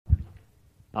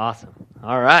Awesome.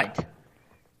 All right.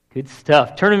 Good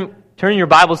stuff. Turn your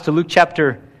Bibles to Luke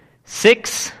chapter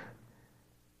 6.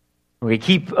 We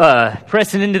keep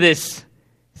pressing into this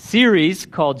series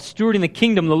called Stewarding the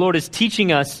Kingdom. The Lord is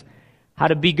teaching us how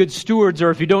to be good stewards,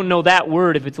 or if you don't know that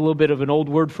word, if it's a little bit of an old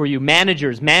word for you,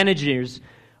 managers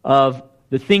of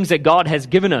the things that God has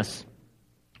given us.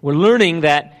 We're learning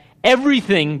that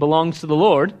everything belongs to the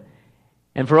Lord,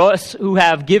 and for us who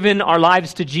have given our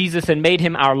lives to Jesus and made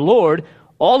Him our Lord,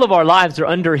 all of our lives are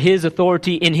under His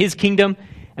authority in His kingdom,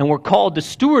 and we're called to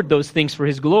steward those things for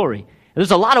His glory. And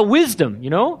there's a lot of wisdom, you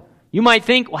know? You might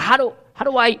think, well, how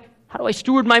do I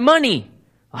steward my money?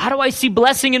 How do I see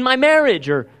blessing in my marriage?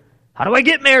 Or how do I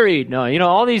get married? No,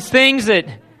 all these things that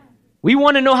we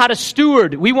want to know how to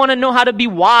steward. We want to know how to be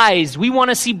wise. We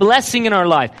want to see blessing in our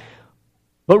life.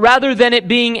 But rather than it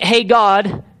being, hey,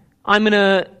 God, I'm going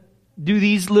to do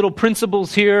these little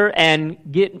principles here and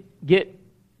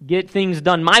get things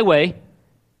done my way,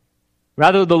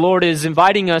 rather the Lord is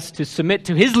inviting us to submit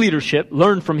to His leadership,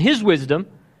 learn from His wisdom,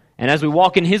 and as we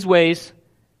walk in His ways,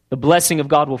 the blessing of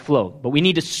God will flow. But we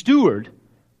need to steward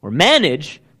or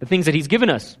manage the things that He's given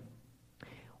us.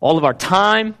 All of our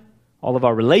time, all of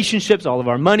our relationships, all of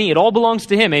our money, it all belongs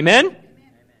to Him. Amen?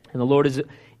 And the Lord is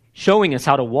showing us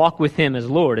how to walk with Him as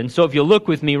Lord. And so if you'll look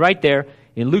with me right there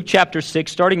in Luke chapter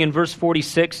 6, starting in verse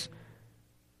 46,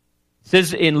 it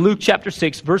says in Luke chapter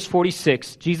 6, verse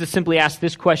 46, Jesus simply asked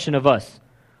this question of us.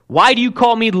 Why do you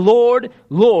call me Lord,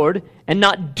 Lord, and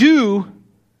not do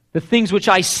the things which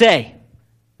I say?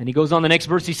 And he goes on the next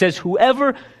verse, he says,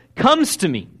 whoever comes to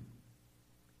me,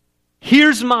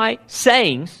 hears my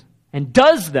sayings, and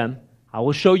does them, I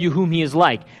will show you whom he is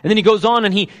like. And then he goes on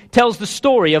and he tells the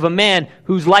story of a man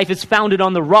whose life is founded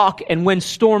on the rock, and when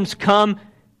storms come,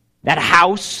 that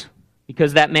house,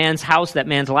 because that man's house, that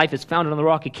man's life is founded on the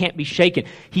rock, it can't be shaken.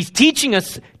 He's teaching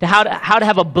us how to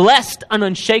have a blessed and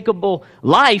unshakable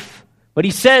life, but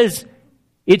he says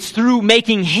it's through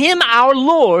making Him our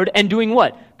Lord and doing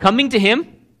what? Coming to Him,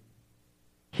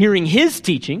 hearing His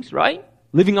teachings, right?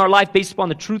 Living our life based upon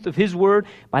the truth of His Word,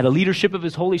 by the leadership of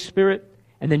His Holy Spirit,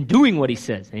 and then doing what He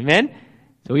says. Amen?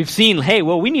 So we've seen, hey,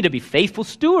 well, we need to be faithful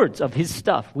stewards of His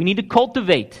stuff. We need to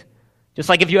cultivate. Just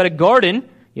like if you had a garden,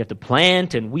 you have to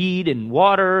plant and weed and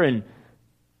water and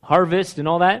harvest and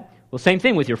all that. Well, same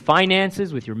thing with your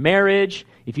finances, with your marriage.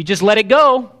 If you just let it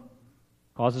go,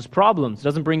 it causes problems. It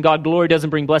doesn't bring God glory, doesn't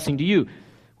bring blessing to you.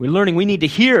 We're learning we need to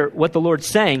hear what the Lord's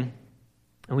saying,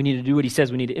 and we need to do what He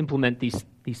says. We need to implement these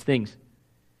things.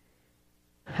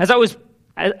 As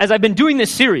I've been doing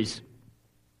this series,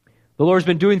 the Lord's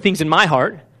been doing things in my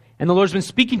heart, and the Lord's been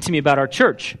speaking to me about our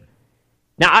church.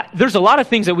 Now, there's a lot of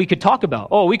things that we could talk about.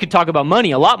 Oh, we could talk about money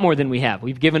a lot more than we have.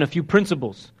 We've given a few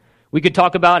principles. We could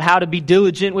talk about how to be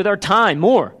diligent with our time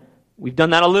more. We've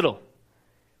done that a little.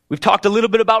 We've talked a little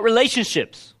bit about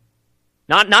relationships.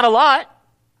 Not a lot.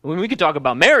 I mean, we could talk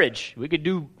about marriage. We could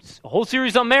do a whole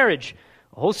series on marriage,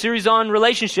 a whole series on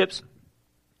relationships,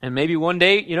 and maybe one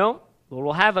day, the Lord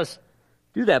will have us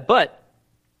do that. But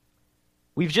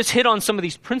we've just hit on some of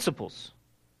these principles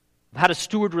of how to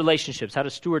steward relationships, how to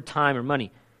steward time or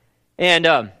money.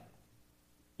 And,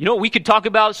 we could talk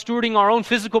about stewarding our own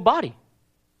physical body.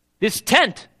 This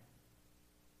tent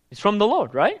is from the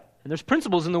Lord, right? And there's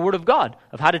principles in the Word of God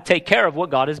of how to take care of what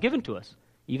God has given to us,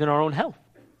 even our own health.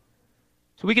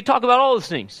 So we could talk about all those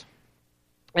things.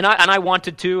 And I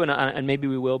wanted to, and maybe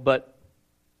we will, but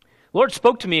the Lord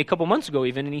spoke to me a couple months ago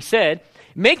even, and He said,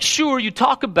 make sure you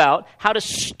talk about how to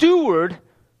steward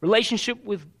relationship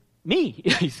with me,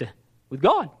 He said, with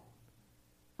God.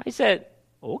 I said,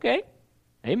 okay,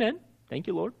 amen, thank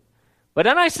you, Lord. But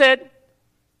then I said,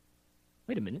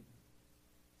 wait a minute.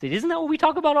 I said, isn't that what we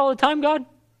talk about all the time, God?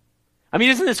 I mean,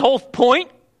 isn't this whole point?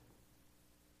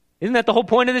 Isn't that the whole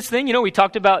point of this thing? We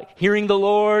talked about hearing the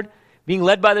Lord, being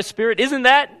led by the Spirit. Isn't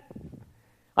that?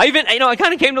 I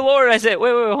kind of came to the Lord and I said,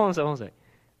 wait, hold on a second.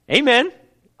 Amen.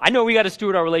 I know we got to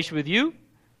steward our relationship with you.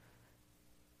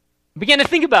 I began to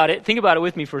think about it. Think about it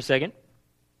with me for a second.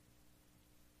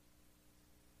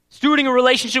 Stewarding a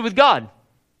relationship with God.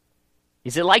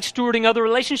 Is it like stewarding other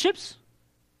relationships?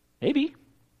 Maybe,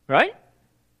 right?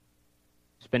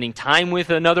 Spending time with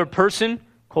another person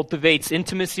cultivates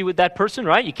intimacy with that person,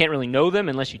 right? You can't really know them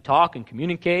unless you talk and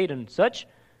communicate and such.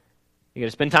 You got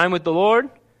to spend time with the Lord.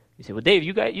 You say, well, Dave,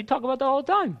 you talk about that all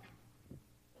the time.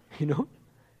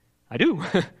 I do.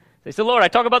 They say, Lord, I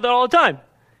talk about that all the time.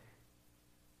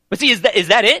 But see, is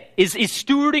that it? Is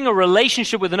stewarding a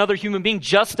relationship with another human being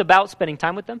just about spending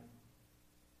time with them?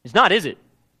 It's not, is it?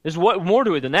 There's more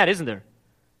to it than that, isn't there?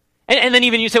 And then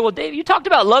even you say, well, Dave, you talked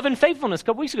about love and faithfulness a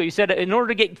couple weeks ago. You said in order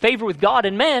to get favor with God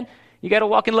and man, You got to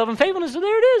walk in love and faithfulness. So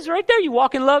there it is, right there. You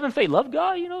walk in love and faith. Love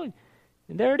God, and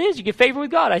there it is. You get favor with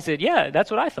God. I said, yeah,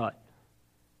 that's what I thought.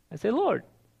 I said, Lord,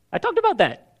 I talked about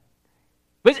that.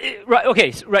 But right,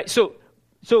 okay, right. So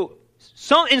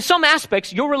in some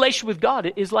aspects, your relationship with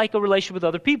God is like a relationship with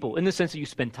other people, in the sense that you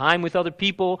spend time with other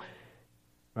people,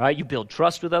 right? You build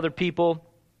trust with other people,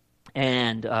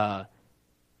 and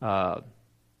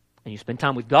you spend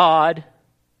time with God,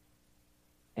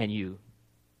 and you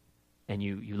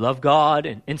love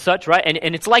God and such, right?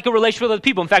 And it's like a relationship with other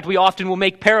people. In fact, we often will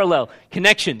make parallel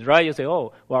connections, right? You'll say,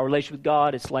 oh, well, our relationship with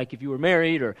God, it's like if you were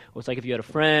married, or it's like if you had a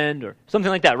friend, or something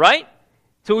like that, right?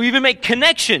 So we even make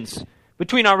connections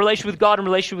between our relationship with God and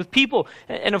relationship with people.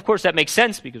 And of course, that makes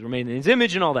sense because we're made in His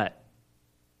image and all that.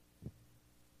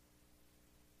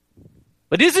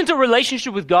 But isn't a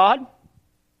relationship with God,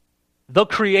 the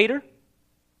Creator,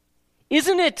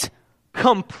 isn't it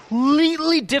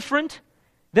completely different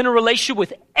than a relationship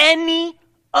with any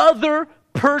other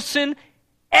person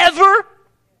ever?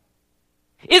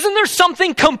 Isn't there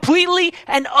something completely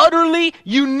and utterly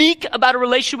unique about a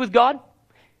relationship with God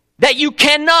that you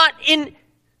cannot,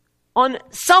 on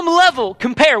some level,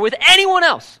 compare with anyone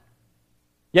else?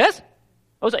 Yes?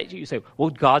 You say,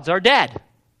 well, God's our dad.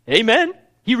 Amen.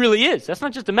 He really is. That's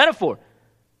not just a metaphor.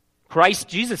 Christ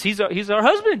Jesus, He's our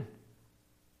husband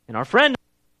and our friend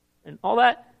and all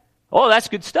that. Oh, that's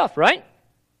good stuff, right?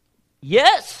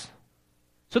 Yes.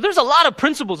 So there's a lot of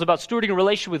principles about stewarding a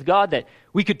relationship with God that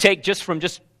we could take just from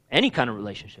any kind of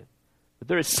relationship. But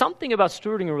there is something about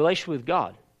stewarding a relationship with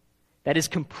God that is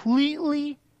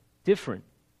completely different,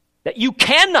 that you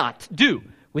cannot do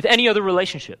with any other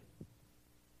relationship.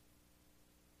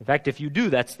 In fact, if you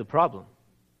do, that's the problem.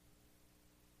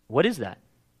 What is that?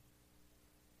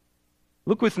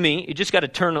 Look with me. You just got to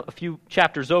turn a few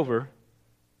chapters over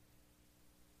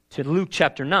to Luke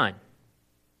chapter 9.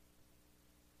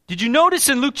 Did you notice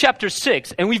in Luke chapter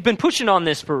 6, and we've been pushing on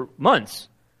this for months,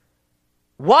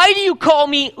 why do you call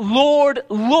me Lord,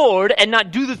 Lord, and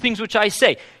not do the things which I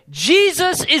say?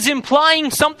 Jesus is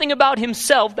implying something about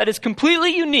Himself that is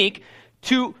completely unique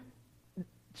to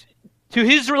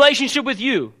His relationship with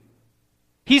you.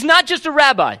 He's not just a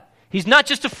rabbi. He's not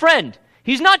just a friend.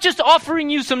 He's not just offering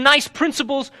you some nice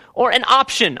principles or an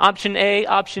option A,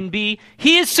 option B.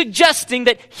 He is suggesting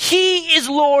that He is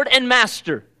Lord and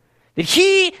Master, that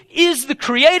He is the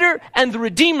Creator and the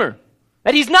Redeemer,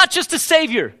 that He's not just a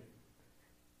Savior,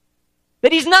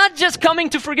 that He's not just coming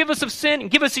to forgive us of sin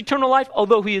and give us eternal life,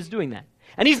 although He is doing that.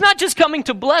 And He's not just coming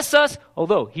to bless us,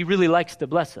 although He really likes to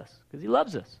bless us because He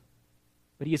loves us.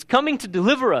 But He is coming to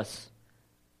deliver us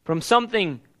from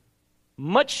something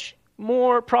much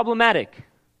more problematic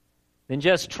than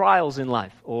just trials in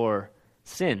life or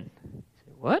sin.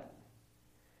 What?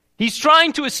 He's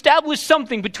trying to establish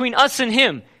something between us and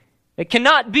Him that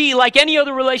cannot be like any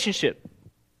other relationship.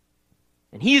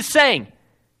 And He is saying,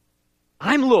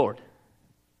 I'm Lord.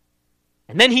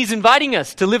 And then He's inviting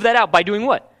us to live that out by doing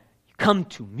what? You come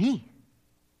to me.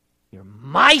 You're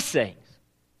my sayings.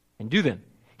 And do them.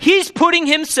 He's putting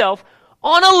Himself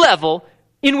on a level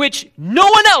in which no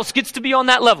one else gets to be on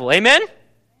that level. Amen?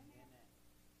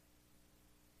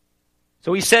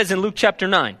 So He says in Luke chapter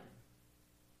 9,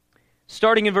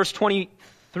 starting in verse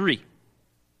 23,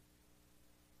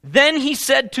 then He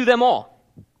said to them all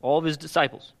of His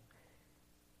disciples,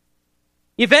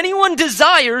 if anyone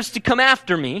desires to come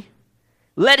after me,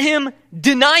 let him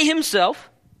deny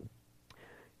himself,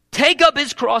 take up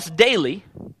his cross daily,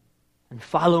 and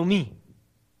follow me.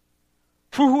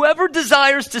 For whoever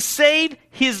desires to save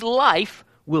his life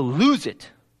will lose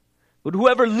it. But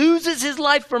whoever loses his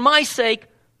life for my sake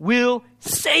will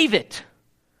save it.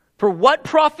 For what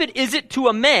profit is it to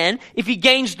a man if he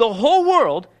gains the whole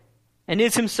world and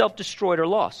is himself destroyed or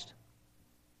lost?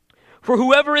 For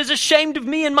whoever is ashamed of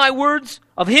me and my words,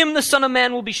 of him the Son of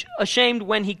Man will be ashamed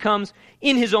when He comes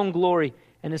in His own glory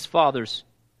and His Father's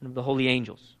and of the holy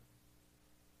angels.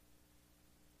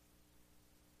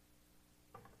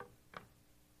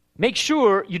 Make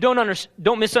sure you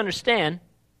don't misunderstand.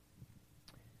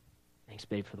 Thanks,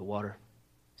 babe, for the water.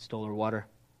 Stole her water.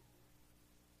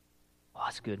 Oh,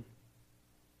 that's good.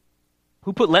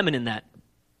 Who put lemon in that?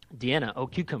 Deanna. Oh,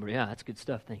 cucumber. Yeah, that's good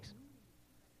stuff. Thanks.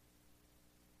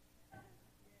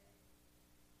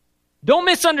 Don't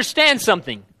misunderstand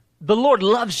something. The Lord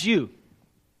loves you.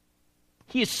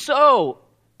 He is so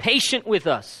patient with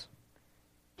us.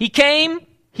 He came,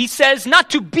 He says, not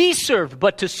to be served,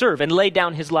 but to serve and lay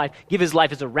down His life, give His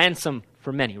life as a ransom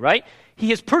for many, right?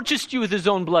 He has purchased you with His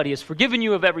own blood. He has forgiven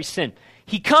you of every sin.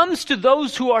 He comes to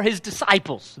those who are His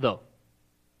disciples, though.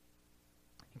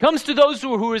 He comes to those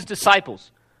who are His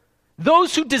disciples.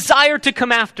 Those who desire to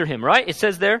come after Him, right? It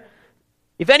says there,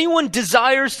 If anyone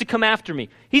desires to come after me.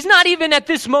 He's not even at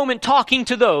this moment talking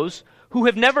to those who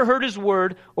have never heard his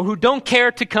word or who don't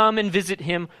care to come and visit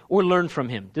him or learn from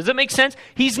him. Does that make sense?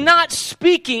 He's not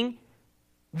speaking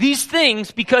these things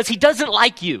because he doesn't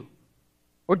like you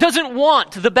or doesn't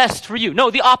want the best for you. No,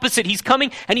 the opposite. He's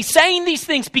coming and he's saying these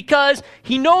things because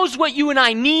he knows what you and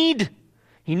I need.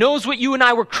 He knows what you and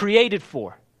I were created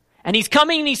for. And he's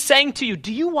coming and he's saying to you,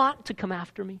 do you want to come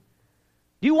after me?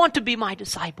 Do you want to be my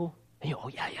disciple? And you, oh,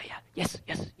 yeah.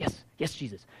 Yes,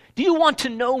 Jesus. Do you want to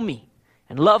know me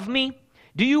and love me?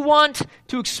 Do you want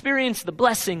to experience the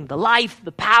blessing, the life,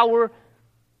 the power,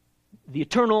 the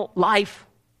eternal life?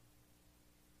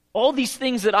 All these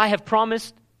things that I have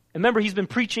promised. Remember, he's been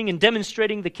preaching and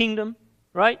demonstrating the kingdom,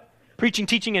 right? Preaching,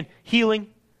 teaching, and healing.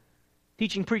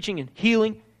 Teaching, preaching, and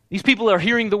healing. These people are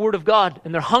hearing the word of God,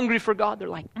 and they're hungry for God. They're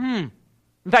like, In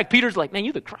fact, Peter's like, man,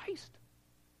 you're the Christ.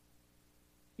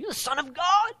 You're the Son of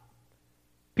God.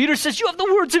 Peter says, you have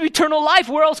the words of eternal life.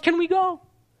 Where else can we go?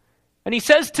 And he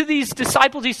says to these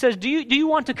disciples, he says, do you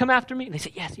want to come after me? And they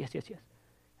say, yes. And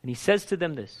he says to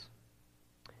them this.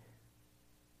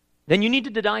 Then you need to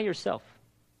deny yourself.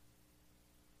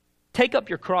 Take up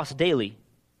your cross daily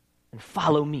and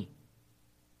follow me.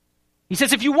 He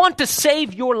says, if you want to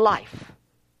save your life,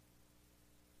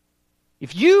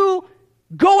 if you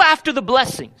go after the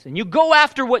blessings and you go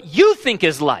after what you think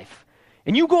is life,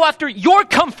 and you go after your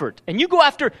comfort, and you go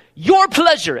after your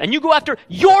pleasure, and you go after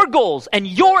your goals, and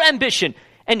your ambition,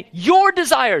 and your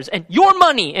desires, and your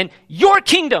money, and your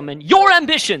kingdom, and your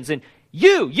ambitions, and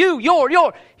your.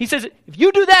 He says, if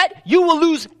you do that, you will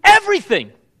lose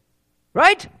everything.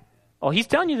 Right? Oh, he's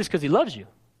telling you this because he loves you.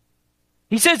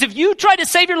 He says, if you try to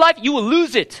save your life, you will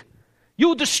lose it. You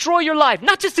will destroy your life,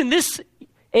 not just in this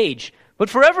age,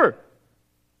 but forever.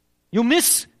 You'll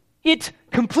miss it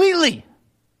completely.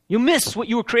 You'll miss what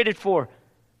you were created for.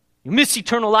 You'll miss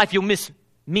eternal life. You'll miss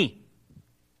me.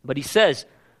 But he says,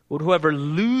 well, whoever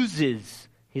loses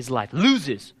his life,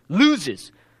 loses.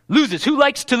 Who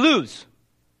likes to lose?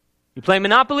 You play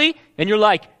Monopoly and you're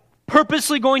like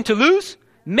purposely going to lose?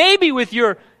 Maybe with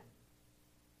your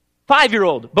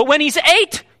 5-year-old. But when he's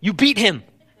 8, you beat him.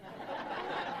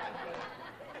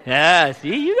 Yeah,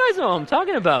 see, you guys know what I'm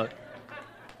talking about.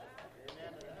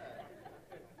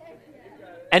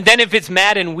 And then if it's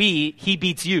Madden Wii, he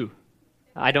beats you.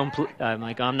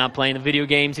 I'm not playing the video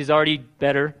games. He's already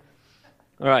better.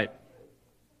 All right.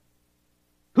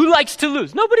 Who likes to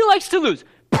lose? Nobody likes to lose.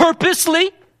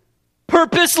 Purposely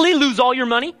lose all your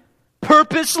money.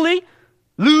 Purposely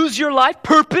lose your life.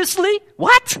 Purposely.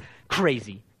 What?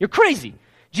 Crazy. You're crazy.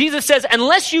 Jesus says,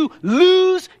 unless you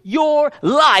lose your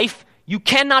life, you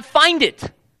cannot find it.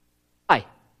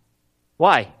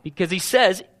 Why? Because he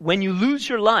says, when you lose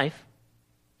your life,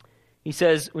 he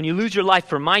says, when you lose your life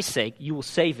for my sake, you will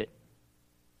save it.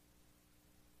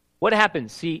 What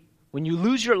happens? See, when you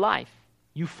lose your life,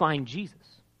 you find Jesus.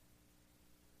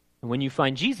 And when you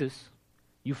find Jesus,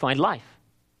 you find life.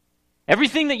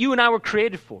 Everything that you and I were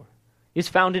created for is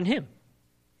found in him.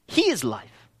 He is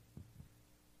life.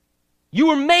 You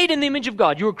were made in the image of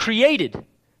God. You were created.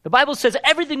 The Bible says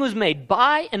everything was made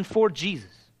by and for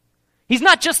Jesus. He's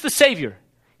not just the Savior.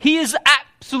 He is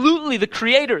absolutely the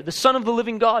Creator, the Son of the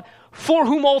living God, for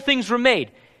whom all things were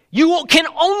made. You can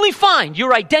only find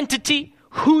your identity,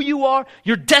 who you are,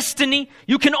 your destiny.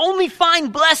 You can only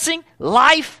find blessing,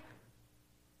 life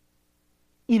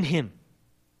in him.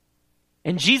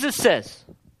 And Jesus says,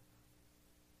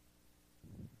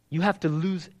 you have to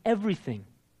lose everything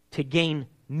to gain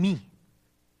me.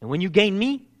 And when you gain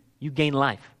me, you gain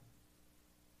life.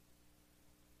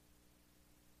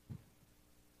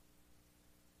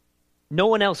 No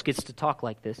one else gets to talk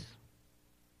like this.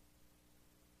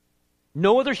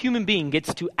 No other human being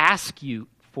gets to ask you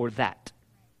for that.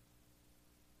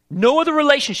 No other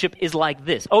relationship is like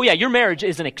this. Oh yeah, your marriage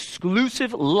is an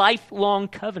exclusive, lifelong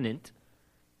covenant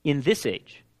in this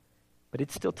age. But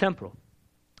it's still temporal.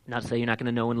 Not to say you're not going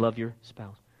to know and love your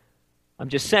spouse. I'm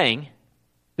just saying,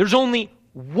 there's only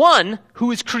one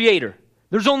who is creator.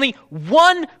 There's only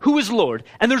one who is Lord,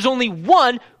 and there's only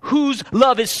one whose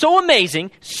love is so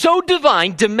amazing, so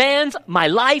divine, demands my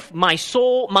life, my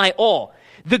soul, my all.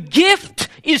 The gift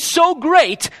is so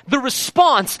great, the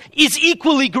response is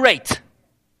equally great.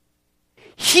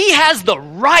 He has the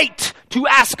right to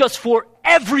ask us for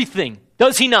everything,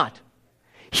 does he not?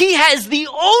 He has the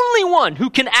only one who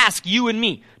can ask you and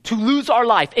me to lose our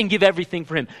life and give everything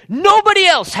for him. Nobody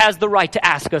else has the right to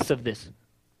ask us of this.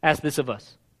 Ask this of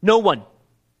us. No one.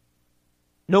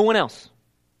 No one else.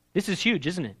 This is huge,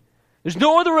 isn't it? There's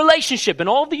no other relationship in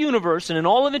all of the universe and in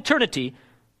all of eternity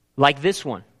like this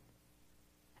one.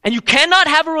 And you cannot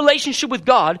have a relationship with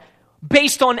God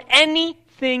based on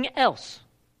anything else.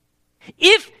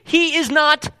 If he is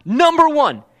not number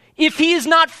one, if he is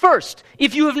not first,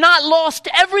 if you have not lost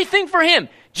everything for him,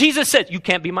 Jesus said, you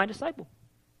can't be my disciple.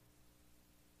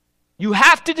 You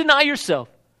have to deny yourself.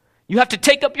 You have to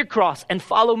take up your cross and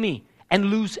follow me and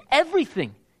lose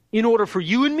everything in order for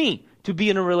you and me to be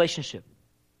in a relationship.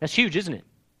 That's huge, isn't it?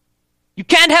 You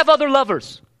can't have other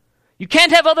lovers. You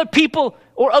can't have other people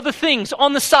or other things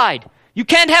on the side. You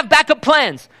can't have backup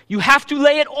plans. You have to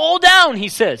lay it all down, he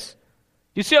says.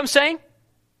 You see what I'm saying?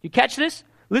 You catch this?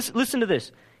 Listen to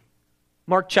this.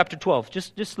 Mark chapter 12.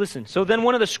 Just listen. So then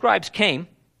one of the scribes came,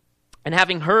 and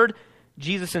having heard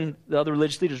Jesus and the other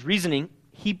religious leaders reasoning,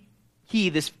 he,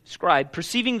 this scribe,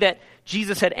 perceiving that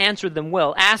Jesus had answered them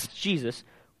well, asked Jesus,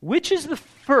 which is the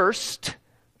first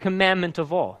commandment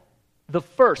of all? The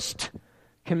first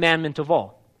commandment of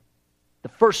all. The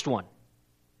first one.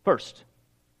 First.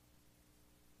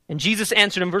 And Jesus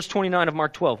answered in verse 29 of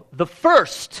Mark 12, the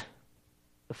first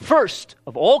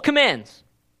of all commandments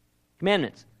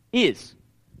is,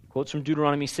 quotes from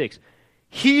Deuteronomy 6,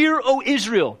 hear, O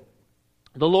Israel,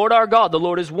 the Lord our God, the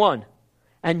Lord is one.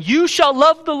 And you shall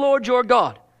love the Lord your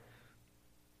God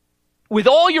with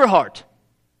all your heart,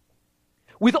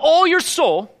 with all your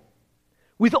soul,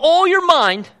 with all your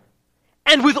mind,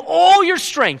 and with all your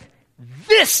strength.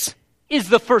 This is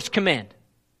the first command.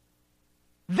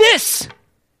 This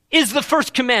is the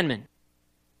first commandment.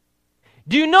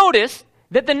 Do you notice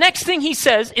that the next thing he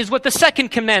says is what the second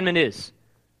commandment is?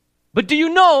 But do you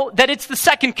know that it's the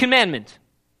second commandment?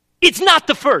 It's not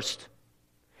the first.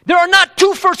 There are not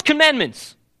two first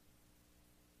commandments.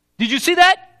 Did you see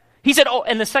that? He said, oh,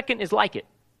 and the second is like it.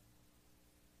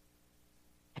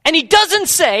 And he doesn't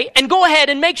say, and go ahead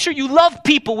and make sure you love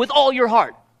people with all your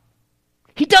heart.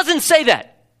 He doesn't say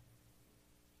that.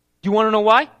 Do you want to know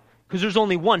why? Because there's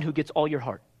only one who gets all your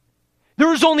heart.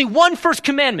 There is only one first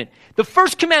commandment. The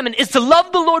first commandment is to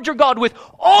love the Lord your God with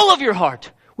all of your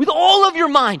heart, with all of your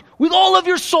mind, with all of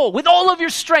your soul, with all of your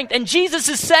strength. And Jesus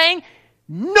is saying,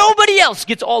 nobody else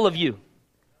gets all of you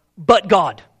but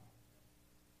God.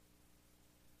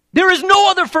 There is no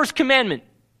other first commandment.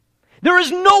 There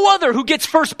is no other who gets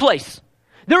first place.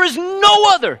 There is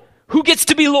no other who gets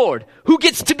to be Lord, who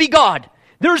gets to be God.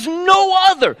 There's no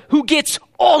other who gets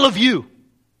all of you.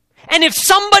 And if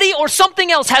somebody or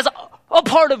something else has a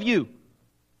part of you,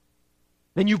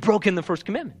 then you've broken the first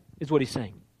commandment, is what he's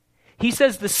saying. He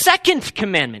says the second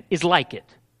commandment is like it.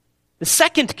 The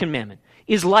second commandment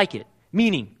is like it.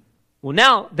 Meaning, well,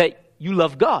 now that you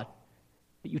love God,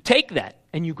 that you take that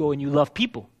and you go and you love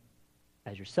people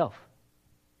as yourself.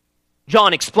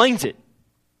 John explains it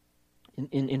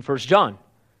in 1 John.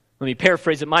 Let me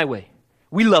paraphrase it my way.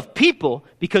 We love people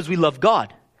because we love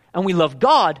God. And we love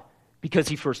God because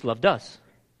he first loved us.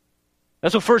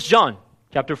 That's what 1 John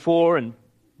chapter 4 and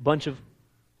a bunch of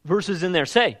verses in there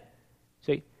say.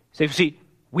 See,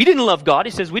 we didn't love God.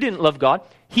 He says we didn't love God.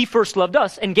 He first loved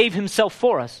us and gave himself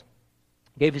for us.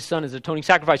 Gave his son as an atoning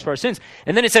sacrifice for our sins.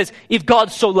 And then it says, if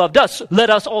God so loved us, let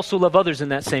us also love others in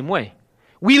that same way.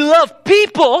 We love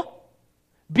people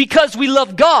because we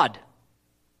love God.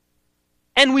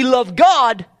 And we love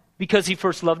God because he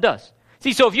first loved us.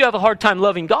 See, so if you have a hard time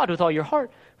loving God with all your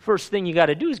heart, first thing you got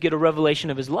to do is get a revelation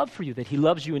of his love for you, that he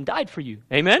loves you and died for you.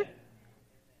 Amen?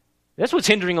 That's what's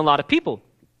hindering a lot of people.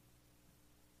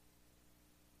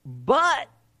 But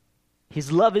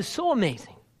his love is so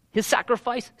amazing, his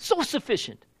sacrifice so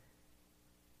sufficient,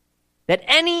 that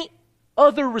any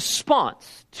other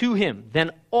response to him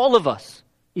than all of us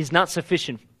is not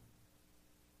sufficient.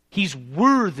 He's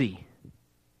worthy.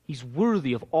 He's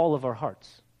worthy of all of our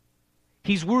hearts.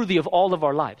 He's worthy of all of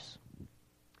our lives.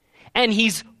 And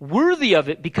he's worthy of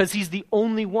it because he's the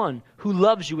only one who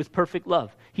loves you with perfect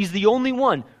love. He's the only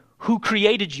one who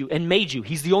created you and made you.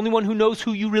 He's the only one who knows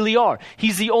who you really are.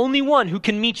 He's the only one who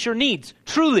can meet your needs,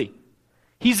 truly.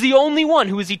 He's the only one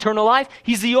who is eternal life.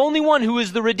 He's the only one who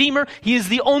is the Redeemer. He is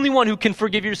the only one who can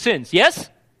forgive your sins. Yes?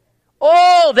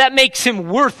 Oh, that makes him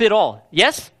worth it all.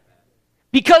 Yes?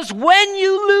 Because when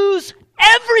you lose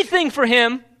everything for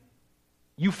him,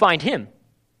 you find him.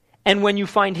 And when you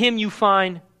find him, you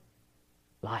find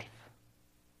life.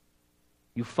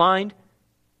 You find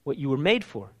what you were made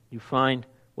for. You find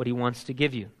what he wants to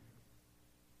give you.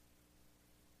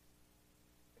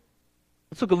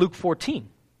 Let's look at Luke 14.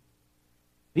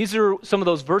 These are some of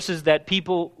those verses that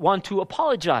people want to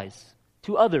apologize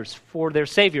to others for their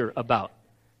Savior about.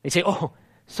 They say, oh,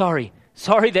 sorry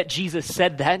that Jesus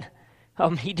said that.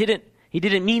 He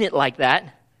didn't mean it like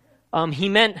that. He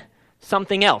meant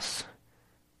something else.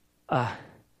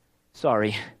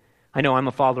 Sorry. I know I'm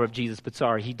a follower of Jesus, but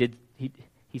sorry,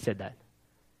 he said that.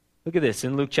 Look at this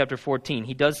in Luke chapter 14.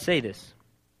 He does say this.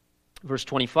 Verse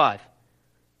 25.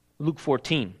 Luke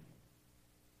 14.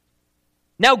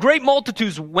 Now great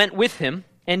multitudes went with him,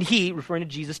 and he, referring to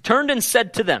Jesus, turned and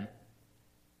said to them,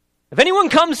 if anyone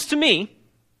comes to me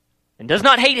and does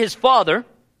not hate his father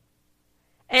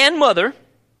and mother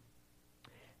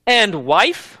and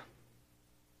wife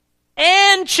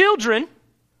and children,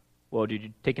 well, dude,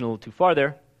 you're taking a little too far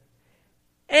there,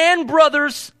 and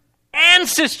brothers and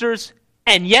sisters,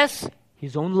 and yes,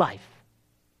 his own life,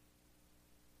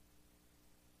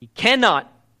 he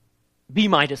cannot be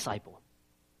my disciple.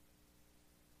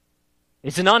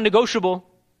 It's a non-negotiable.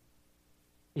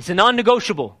 It's a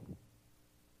non-negotiable.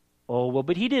 Oh, well,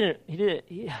 but he didn't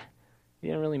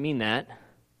really mean that.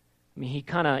 I mean, he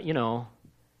kind of,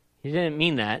 he didn't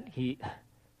mean that.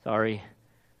 Sorry.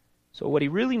 So what he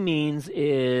really means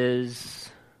is,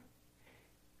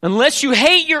 unless you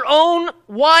hate your own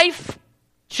wife,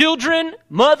 children,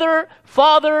 mother,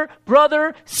 father,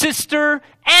 brother, sister,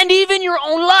 and even your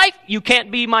own life, you can't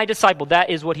be my disciple.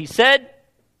 That is what he said.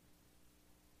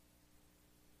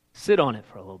 Sit on it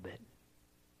for a little bit.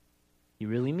 He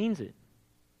really means it.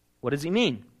 What does he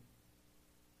mean?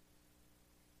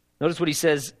 Notice what he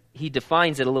says. He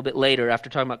defines it a little bit later after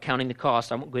talking about counting the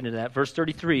cost. I won't go into that. Verse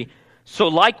 33. So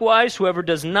likewise, whoever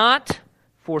does not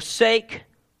forsake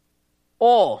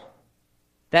all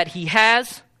that he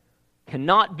has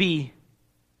cannot be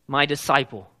my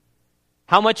disciple.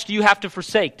 How much do you have to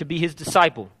forsake to be his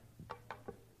disciple?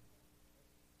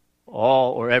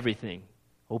 All or everything.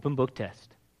 Open book test.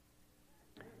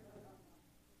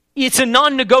 It's a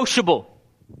non-negotiable.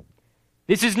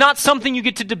 This is not something you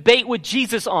get to debate with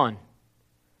Jesus on.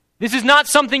 This is not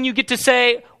something you get to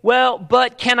say, well,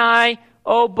 but can I?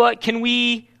 Oh, but can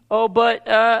we? Oh, but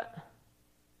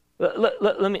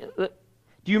let me.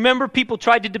 Do you remember people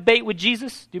tried to debate with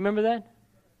Jesus? Do you remember that? Do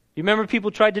you remember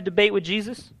people tried to debate with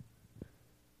Jesus?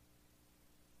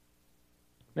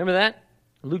 Remember that?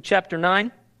 Luke chapter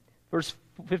 9, verse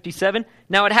 57.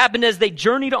 Now it happened as they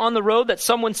journeyed on the road that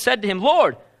someone said to him,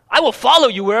 Lord, I will follow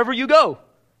you wherever you go.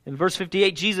 In verse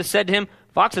 58, Jesus said to him,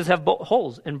 foxes have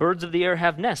holes and birds of the air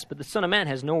have nests, but the Son of Man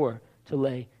has nowhere to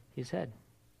lay his head.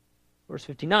 Verse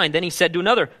 59, then he said to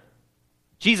another,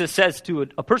 Jesus says to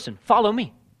a person, follow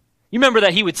me. You remember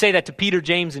that he would say that to Peter,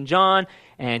 James, and John,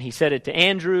 and he said it to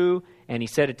Andrew, and he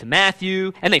said it to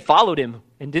Matthew, and they followed him.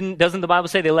 And doesn't the Bible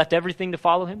say they left everything to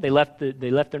follow him? They left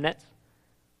their nets.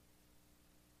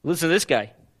 Listen to this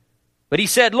guy. But he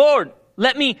said, Lord,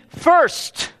 let me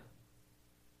first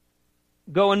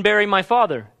go and bury my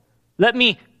father. Let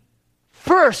me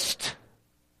first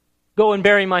go and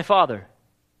bury my father.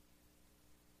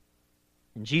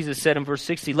 And Jesus said in verse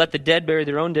 60, let the dead bury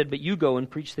their own dead, but you go and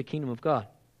preach the kingdom of God.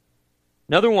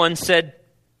 Another one said,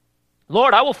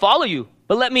 Lord, I will follow you,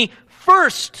 but let me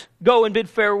first go and bid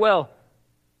farewell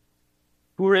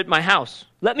who are at my house.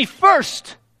 Let me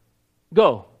first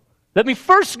go. Let me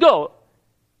first go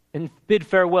and bid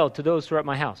farewell to those who are at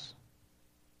my house.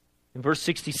 In verse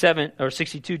 67 or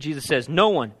 62, Jesus says, no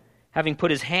one, having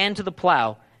put his hand to the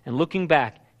plow and looking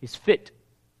back, is fit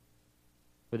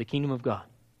for the kingdom of God.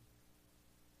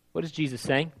 What is Jesus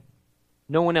saying?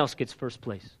 No one else gets first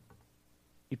place.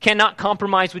 You cannot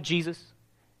compromise with Jesus.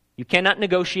 You cannot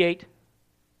negotiate.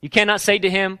 You cannot say to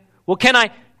him, well, can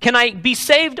I be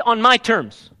saved on my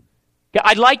terms?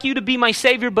 I'd like you to be my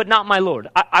Savior, but not my Lord.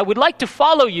 I would like to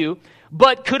follow you,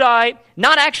 but could I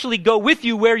not actually go with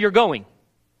you where you're going?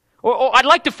 Or I'd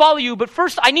like to follow you, but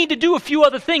first I need to do a few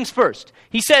other things first.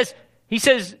 He says,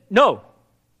 no,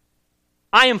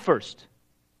 I am first.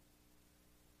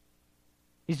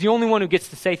 He's the only one who gets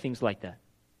to say things like that.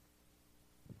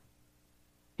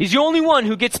 He's the only one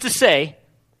who gets to say,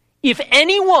 if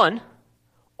anyone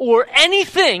or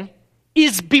anything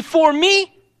is before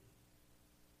me,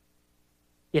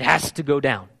 it has to go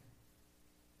down.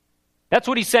 That's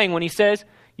what he's saying when he says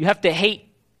you have to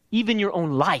hate even your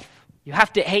own life. You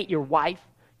have to hate your wife,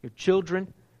 your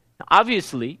children. Now,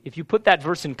 obviously, if you put that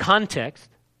verse in context,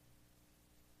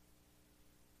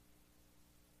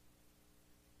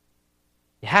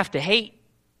 you have to hate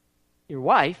your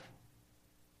wife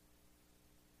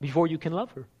before you can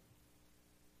love her.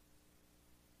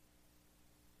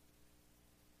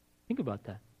 Think about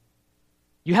that.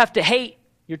 You have to hate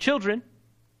your children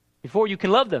before you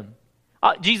can love them.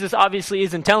 Jesus obviously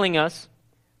isn't telling us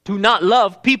to not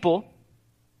love people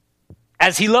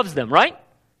as he loves them, right?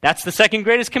 That's the second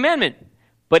greatest commandment.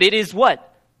 But it is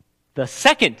what? The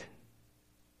second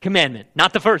commandment,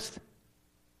 not the first.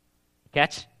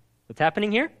 Catch what's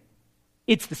happening here?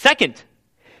 It's the second.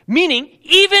 Meaning,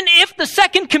 even if the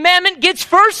second commandment gets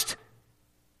first, it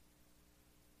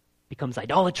becomes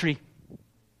idolatry.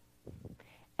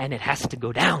 and it has to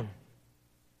go down.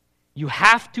 You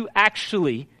have to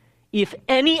actually, if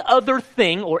any other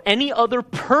thing or any other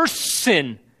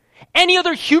person, any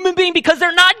other human being, because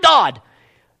they're not God,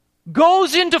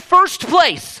 goes into first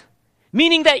place,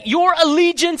 meaning that your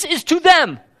allegiance is to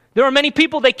them. There are many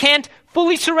people that can't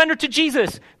fully surrender to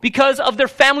Jesus because of their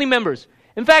family members.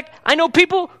 In fact, I know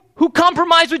people who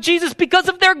compromise with Jesus because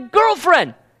of their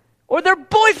girlfriend or their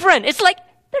boyfriend. It's like,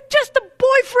 they're just a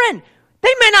boyfriend.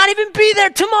 They may not even be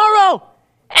there tomorrow.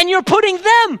 And you're putting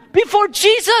them before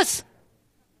Jesus.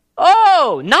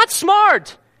 Oh, not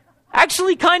smart.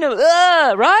 Actually kind of,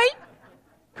 right?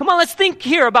 Come on, let's think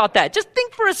here about that. Just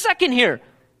think for a second here.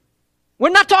 We're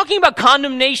not talking about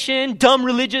condemnation, dumb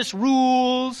religious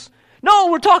rules. No,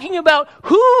 we're talking about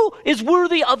who is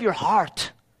worthy of your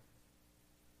heart.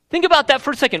 Think about that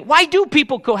for a second. Why do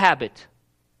people cohabit?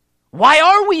 Why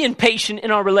are we impatient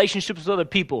in our relationships with other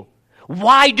people?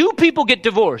 Why do people get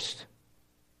divorced?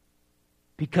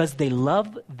 Because they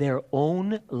love their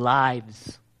own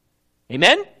lives.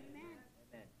 Amen? Amen?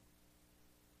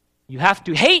 You have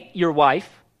to hate your wife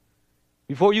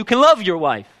before you can love your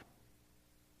wife.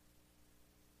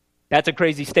 That's a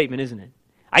crazy statement, isn't it?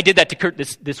 I did that to Kurt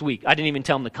this week. I didn't even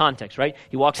tell him the context, right?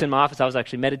 He walks in my office. I was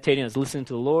actually meditating. I was listening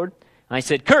to the Lord. And I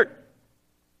said, Kurt,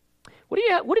 what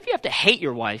if you have to hate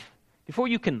your wife before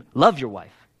you can love your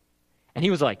wife? And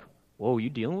he was like, whoa, you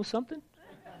dealing with something?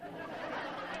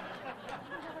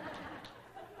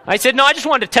 I said, no, I just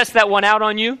wanted to test that one out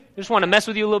on you. I just want to mess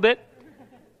with you a little bit.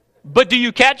 But do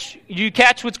you catch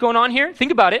what's going on here?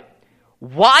 Think about it.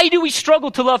 Why do we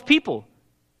struggle to love people?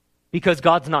 Because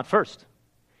God's not first.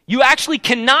 You actually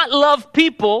cannot love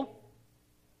people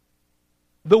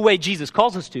the way Jesus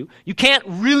calls us to. You can't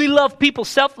really love people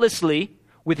selflessly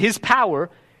with his power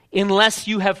unless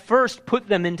you have first put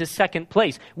them into second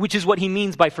place, which is what he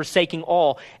means by forsaking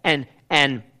all and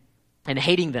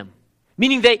hating them.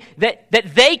 Meaning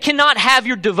that they cannot have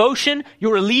your devotion,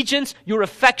 your allegiance, your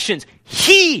affections.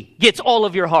 He gets all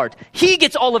of your heart. He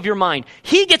gets all of your mind.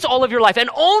 He gets all of your life.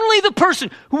 And only the person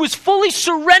who is fully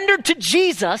surrendered to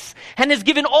Jesus and has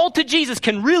given all to Jesus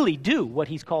can really do what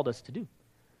he's called us to do.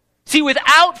 See,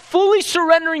 without fully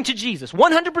surrendering to Jesus,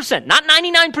 100%, not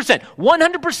 99%,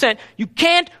 100%, you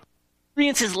can't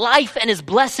experience his life and his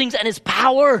blessings and his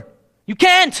power. You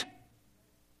can't.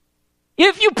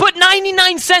 If you put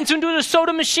 99 cents into a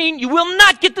soda machine, you will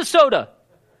not get the soda.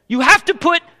 You have to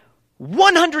put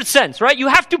 100 cents, right? You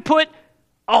have to put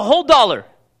a whole dollar.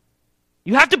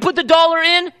 You have to put the dollar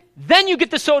in, then you get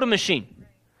the soda machine.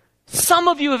 Some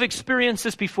of you have experienced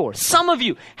this before. Some of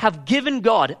you have given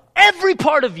God every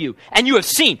part of you, and you have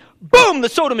seen, boom, the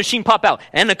soda machine pop out,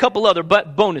 and a couple other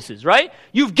bonuses, right?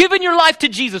 You've given your life to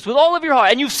Jesus with all of your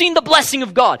heart, and you've seen the blessing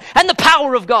of God, and the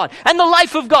power of God, and the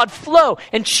life of God flow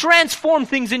and transform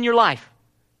things in your life.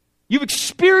 You've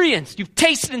experienced, you've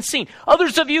tasted and seen.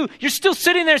 Others of you, you're still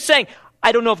sitting there saying,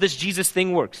 I don't know if this Jesus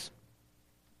thing works.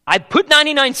 I put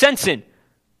 99 cents in.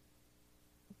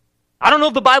 I don't know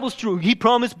if the Bible's true. He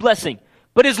promised blessing.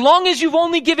 But as long as you've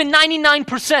only given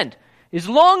 99%, as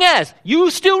long as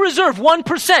you still reserve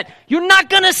 1%, you're not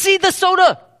going to see the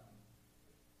soda.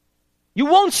 You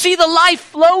won't see the life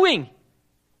flowing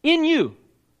in you.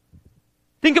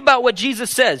 Think about what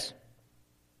Jesus says.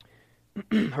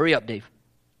 Hurry up, Dave.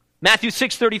 Matthew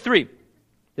 6:33.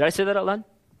 Did I say that out loud?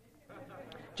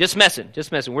 Just messing.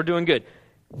 We're doing good.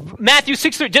 Matthew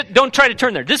 6:33. Don't try to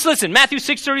turn there. Just listen. Matthew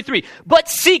 6:33. But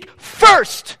seek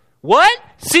first. What?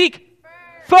 Seek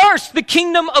first the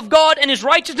kingdom of God and his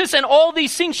righteousness, and all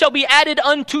these things shall be added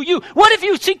unto you. What if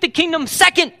you seek the kingdom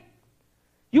second?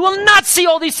 You will not see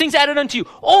all these things added unto you.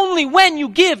 Only when you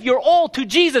give your all to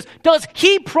Jesus does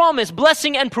he promise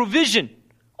blessing and provision.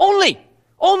 Only.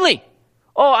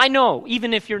 Oh, I know.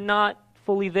 Even if you're not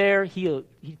fully there, he'll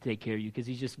take care of you because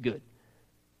he's just good.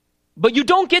 But you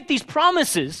don't get these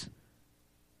promises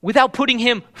without putting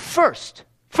him first.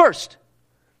 First.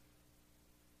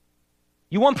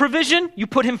 You want provision? You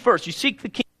put him first. You seek the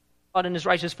kingdom of God and his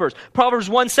righteousness first. Proverbs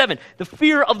 1:7. The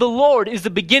fear of the Lord is the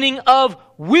beginning of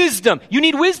wisdom. You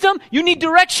need wisdom? You need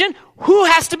direction? Who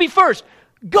has to be first?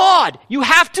 God. You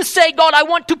have to say, God, I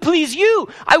want to please you.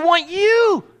 I want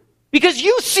you. Because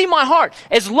you see my heart.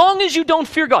 As long as you don't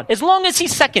fear God, as long as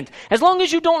he's second, as long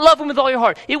as you don't love him with all your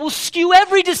heart, it will skew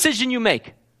every decision you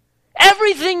make.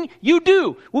 Everything you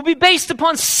do will be based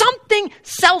upon something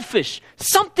selfish,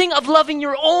 something of loving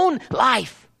your own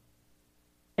life.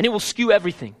 And it will skew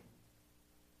everything.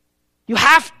 You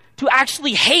have to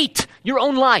actually hate your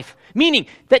own life, meaning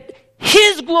that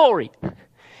his glory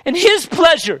and his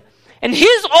pleasure and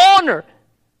his honor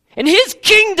and his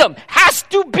kingdom has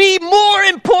to be more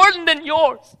important than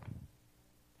yours.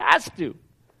 Has to.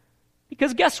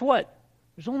 Because guess what?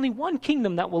 There's only one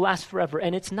kingdom that will last forever,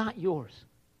 and it's not yours.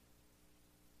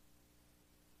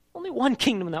 Only one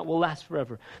kingdom that will last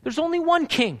forever. There's only one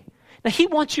king. Now, he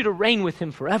wants you to reign with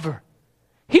him forever.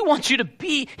 He wants you to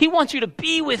be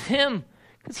with him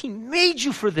because he made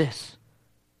you for this.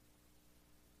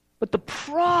 But the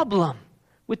problem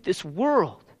with this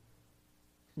world,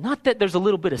 not that there's a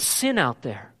little bit of sin out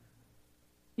there,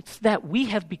 it's that we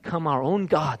have become our own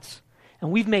gods, and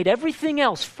we've made everything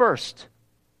else first,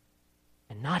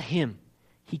 and not him.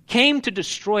 He came to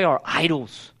destroy our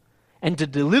idols and to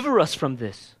deliver us from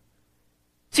this.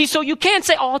 See, so you can't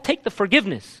say, oh, I'll take the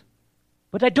forgiveness,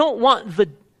 but I don't want the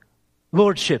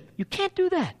lordship. You can't do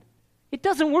that. It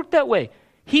doesn't work that way.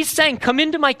 He's saying, come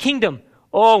into my kingdom.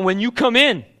 Oh, when you come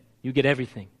in, you get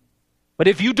everything. But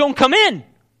if you don't come in,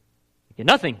 you get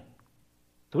nothing.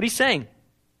 That's what he's saying.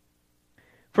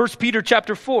 1 Peter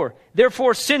chapter 4,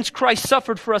 therefore, since Christ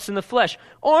suffered for us in the flesh,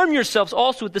 arm yourselves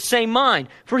also with the same mind.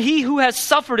 For he who has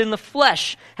suffered in the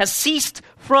flesh has ceased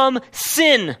from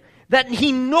sin, that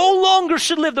he no longer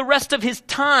should live the rest of his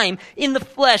time in the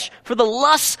flesh for the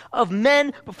lusts of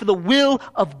men, but for the will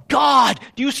of God.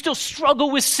 Do you still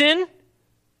struggle with sin?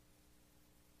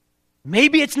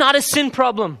 Maybe it's not a sin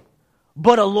problem,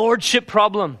 but a lordship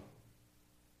problem.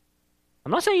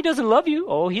 I'm not saying he doesn't love you.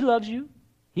 Oh, he loves you.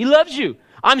 He loves you.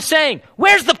 I'm saying,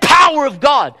 where's the power of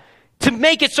God to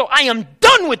make it so I am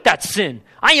done with that sin?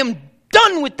 I am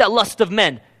done with that lust of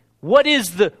men. What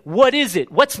is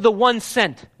it? What's the 1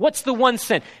 cent? What's the 1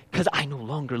 cent? Because I no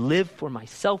longer live for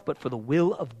myself, but for the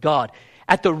will of God.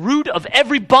 At the root of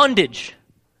every bondage,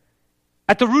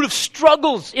 at the root of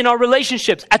struggles in our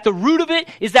relationships, at the root of it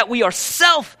is that we are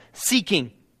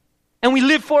self-seeking. And we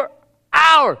live for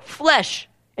our flesh.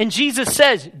 And Jesus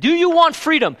says, do you want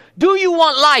freedom? Do you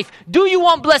want life? Do you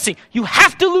want blessing? You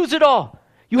have to lose it all.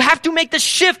 You have to make the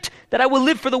shift that I will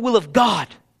live for the will of God.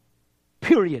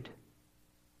 Period.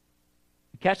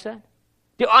 You catch that?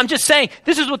 I'm just saying,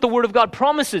 this is what the Word of God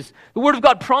promises. The Word of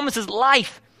God promises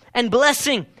life and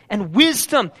blessing and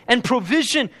wisdom and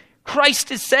provision.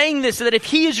 Christ is saying this, so that if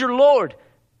he is your Lord,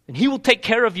 then he will take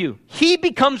care of you. He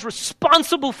becomes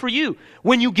responsible for you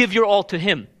when you give your all to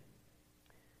him.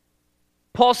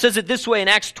 Paul says it this way in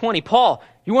Acts 20. Paul,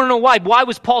 you want to know why? Why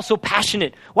was Paul so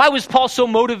passionate? Why was Paul so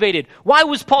motivated? Why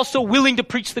was Paul so willing to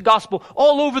preach the gospel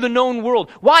all over the known world?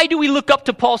 Why do we look up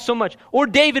to Paul so much? Or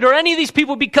David or any of these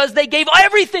people? Because they gave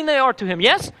everything they are to him,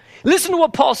 yes? Listen to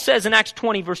what Paul says in Acts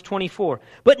 20, verse 24.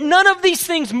 But none of these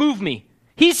things move me.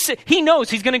 He knows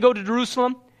he's going to go to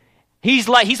Jerusalem. He's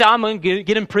I'm going to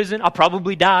get in prison. I'll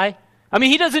probably die. I mean,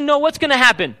 he doesn't know what's going to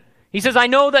happen. He says, I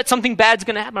know that something bad's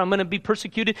going to happen. I'm going to be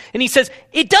persecuted. And he says,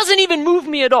 it doesn't even move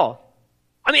me at all.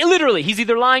 I mean, literally, he's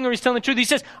either lying or he's telling the truth. He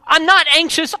says, I'm not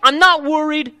anxious. I'm not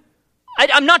worried.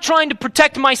 I'm not trying to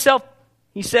protect myself.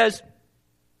 He says,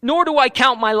 nor do I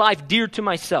count my life dear to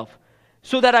myself,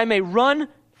 so that I may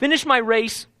finish my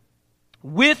race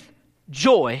with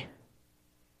joy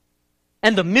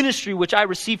and the ministry which I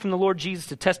received from the Lord Jesus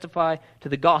to testify to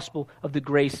the gospel of the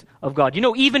grace of God. You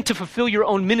know, even to fulfill your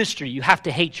own ministry, you have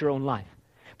to hate your own life.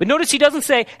 But notice he doesn't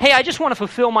say, hey, I just want to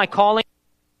fulfill my calling.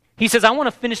 He says, I want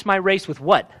to finish my race with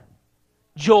what?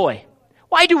 Joy.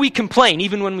 Why do we complain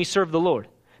even when we serve the Lord?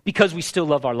 Because we still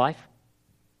love our life.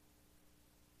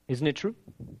 Isn't it true?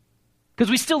 Because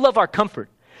we still love our comfort.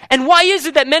 And why is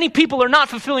it that many people are not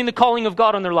fulfilling the calling of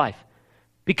God on their life?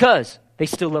 Because they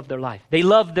still love their life. They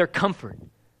love their comfort.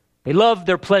 They love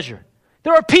their pleasure.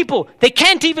 There are people, they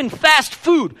can't even fast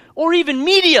food or even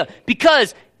media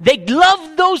because they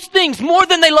love those things more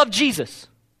than they love Jesus.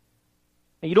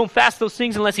 And you don't fast those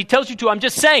things unless he tells you to. I'm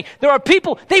just saying, there are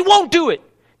people, they won't do it.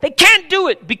 They can't do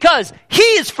it because he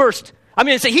is first. I'm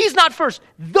going to say he's not first.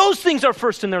 Those things are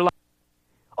first in their life.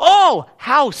 Oh,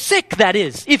 how sick that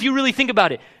is if you really think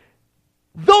about it.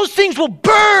 Those things will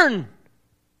burn.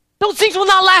 Those things will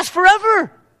not last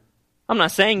forever. I'm not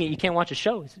saying you can't watch a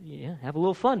show. Yeah, have a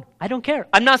little fun. I don't care.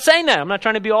 I'm not saying that. I'm not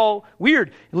trying to be all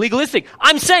weird and legalistic.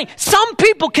 I'm saying some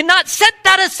people cannot set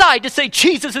that aside to say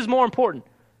Jesus is more important.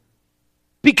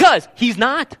 Because he's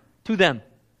not to them.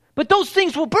 But those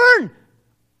things will burn.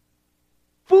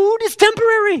 Food is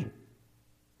temporary.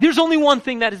 There's only one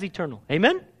thing that is eternal.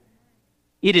 Amen?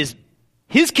 It is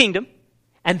his kingdom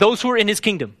and those who are in his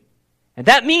kingdom. And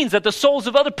that means that the souls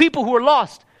of other people who are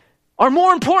lost are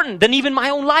more important than even my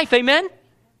own life, amen?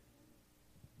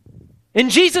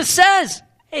 And Jesus says,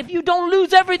 if you don't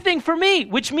lose everything for me,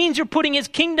 which means you're putting his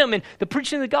kingdom and the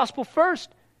preaching of the gospel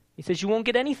first, he says you won't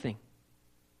get anything.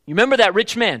 You remember that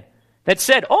rich man that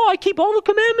said, oh, I keep all the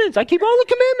commandments. I keep all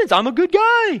the commandments. I'm a good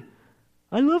guy.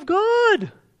 I love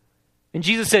God. And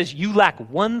Jesus says, you lack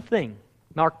one thing.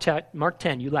 Mark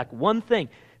 10, you lack one thing.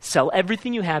 Sell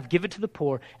everything you have, give it to the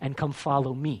poor, and come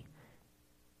follow me.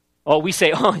 Oh, we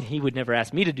say, oh, he would never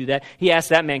ask me to do that. He asked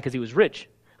that man because he was rich.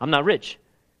 I'm not rich.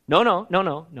 No.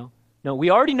 No,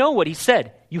 we already know what he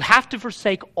said. You have to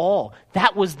forsake all.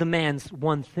 That was the man's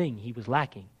one thing he was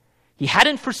lacking. He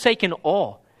hadn't forsaken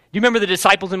all. Do you remember the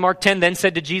disciples in Mark 10 then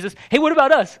said to Jesus, hey, what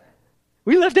about us?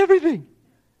 We left everything.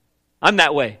 I'm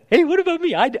that way. Hey, what about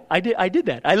me? I did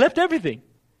that. I left everything.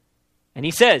 And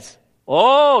he says,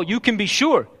 oh, you can be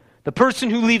sure. The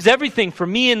person who leaves everything for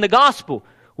me in the gospel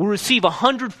will receive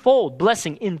 100-fold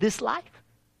blessing in this life.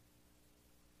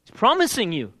 He's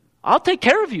promising you, I'll take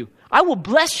care of you. I will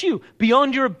bless you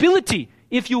beyond your ability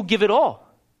if you'll give it all.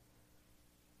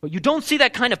 But you don't see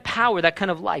that kind of power, that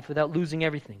kind of life without losing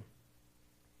everything.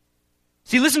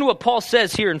 See, listen to what Paul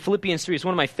says here in Philippians 3. It's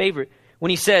one of my favorite. When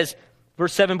he says,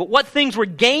 verse 7, but what things were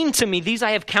gained to me, these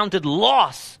I have counted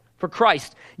loss for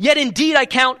Christ. Yet indeed I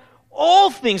count all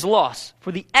things loss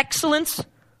for the excellence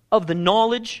of the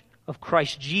knowledge of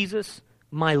Christ Jesus,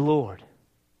 my Lord.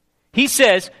 He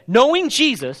says, knowing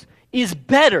Jesus is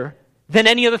better than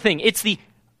any other thing. It's the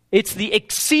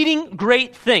exceeding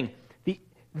great thing,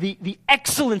 the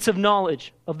excellence of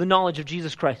knowledge, of the knowledge of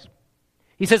Jesus Christ.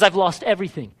 He says, I've lost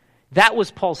everything. That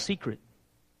was Paul's secret,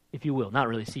 if you will. Not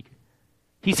really a secret.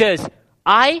 He says,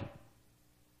 I'm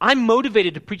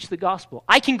motivated to preach the gospel.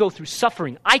 I can go through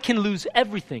suffering. I can lose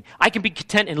everything. I can be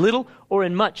content in little or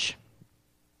in much.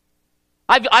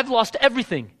 I've lost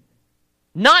everything.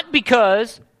 Not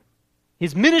because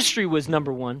his ministry was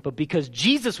number one, but because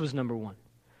Jesus was number one.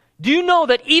 Do you know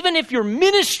that even if your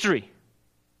ministry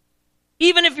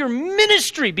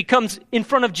becomes in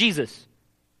front of Jesus,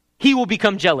 he will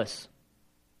become jealous?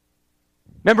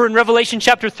 Remember in Revelation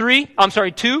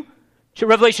 2,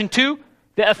 Revelation 2,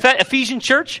 the Ephesian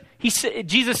church,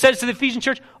 Jesus says to the Ephesian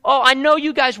church, oh, I know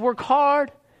you guys work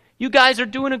hard. You guys are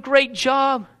doing a great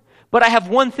job. But I have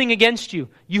one thing against you.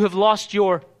 You have lost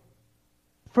your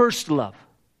first love.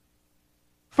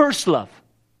 First love.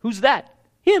 Who's that?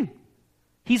 Him.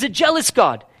 He's a jealous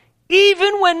God.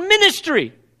 Even when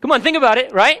ministry. Come on, think about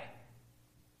it, right?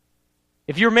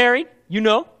 If you're married, you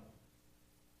know.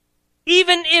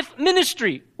 Even if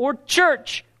ministry or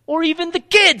church or even the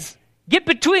kids get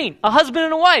between a husband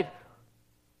and a wife,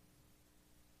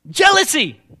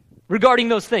 jealousy regarding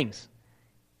those things.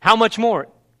 How much more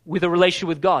with a relationship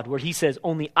with God where he says,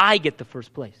 only I get the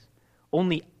first place.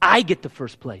 Only I get the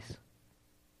first place.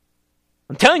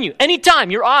 I'm telling you, anytime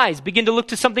your eyes begin to look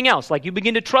to something else, like you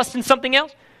begin to trust in something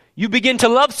else, you begin to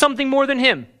love something more than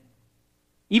him.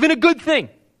 Even a good thing.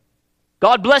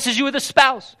 God blesses you with a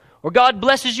spouse, or God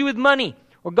blesses you with money,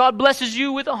 or God blesses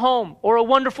you with a home, or a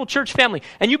wonderful church family,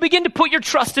 and you begin to put your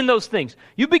trust in those things.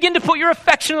 You begin to put your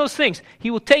affection in those things. He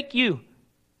will take you,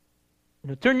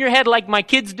 turn your head like my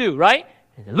kids do, right?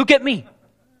 And look at me.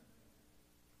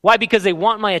 Why? Because they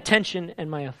want my attention and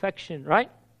my affection,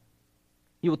 right?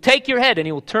 He will take your head and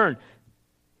he will turn.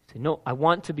 Say, no, I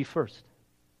want to be first.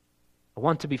 I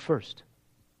want to be first.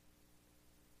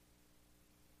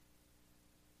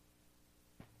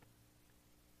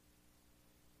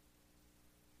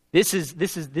 This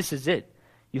is it.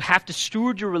 You have to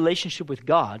steward your relationship with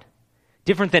God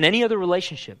different than any other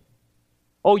relationship.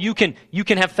 Oh, you can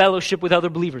have fellowship with other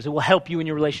believers. It will help you in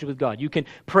your relationship with God. You can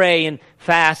pray and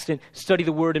fast and study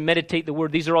the Word and meditate the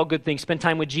Word. These are all good things. Spend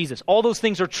time with Jesus. All those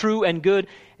things are true and good.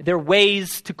 They're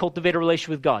ways to cultivate a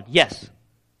relationship with God. Yes.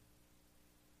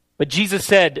 But Jesus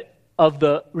said of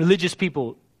the religious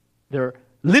people, their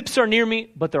lips are near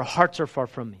me, but their hearts are far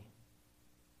from me.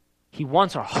 He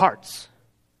wants our hearts.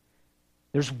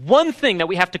 There's one thing that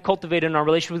we have to cultivate in our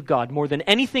relationship with God more than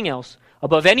anything else,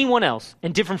 above anyone else,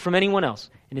 and different from anyone else.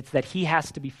 And it's that he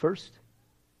has to be first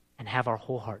and have our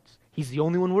whole hearts. He's the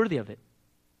only one worthy of it.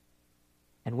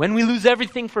 And when we lose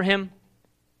everything for him,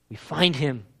 we find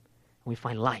him and we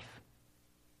find life.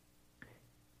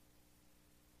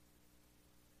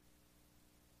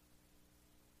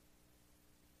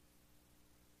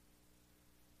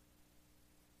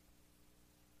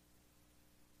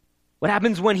 What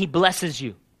happens when he blesses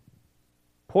you?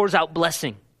 Pours out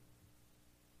blessing.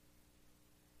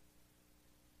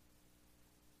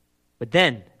 But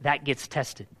then that gets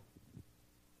tested.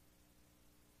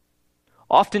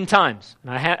 Oftentimes, and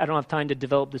I don't have time to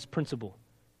develop this principle,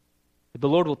 but the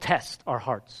Lord will test our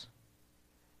hearts.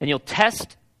 And he'll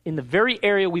test in the very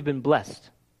area we've been blessed.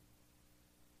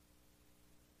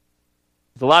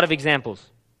 There's a lot of examples.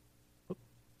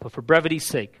 But for brevity's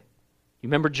sake, you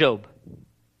remember Job.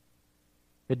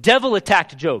 The devil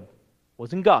attacked Job. It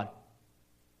wasn't God.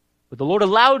 But the Lord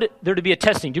allowed there to be a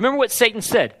testing. Do you remember what Satan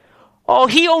said? Oh,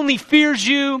 he only fears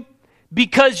you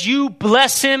because you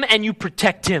bless him and you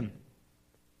protect him.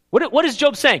 What is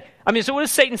Job saying? So what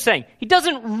is Satan saying? He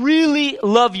doesn't really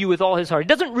love you with all his heart. He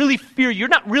doesn't really fear you. You're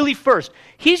not really first.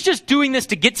 He's just doing this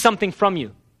to get something from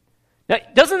you. Now,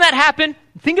 doesn't that happen?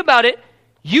 Think about it.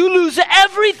 You lose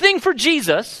everything for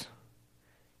Jesus.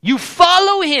 You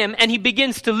follow him and he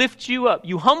begins to lift you up.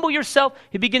 You humble yourself,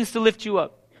 he begins to lift you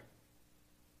up.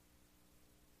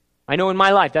 I know in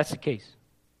my life that's the case.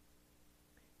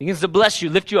 He begins to bless you,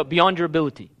 lift you up beyond your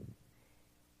ability.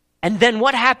 And then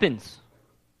what happens?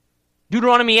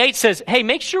 Deuteronomy 8 says, hey,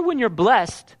 make sure when you're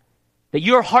blessed that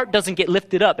your heart doesn't get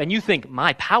lifted up and you think,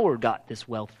 my power got this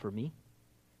wealth for me.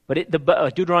 But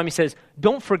Deuteronomy says,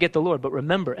 don't forget the Lord, but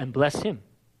remember and bless him.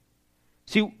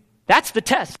 See, that's the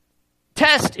test.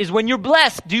 Test is when you're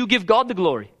blessed, do you give God the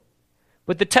glory?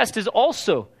 But the test is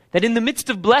also that in the midst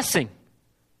of blessing,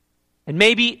 and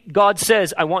maybe God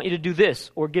says, I want you to do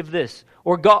this or give this,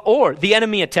 or the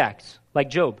enemy attacks, like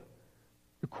Job.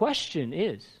 The question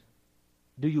is,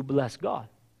 do you bless God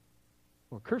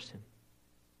or curse him?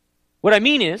 What I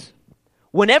mean is,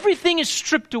 when everything is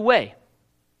stripped away,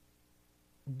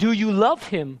 do you love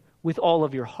him with all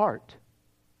of your heart?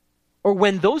 Or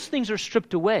when those things are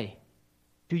stripped away,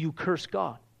 do you curse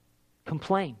God?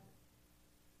 Complain?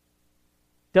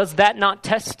 Does that not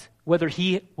test whether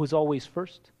he was always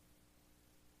first?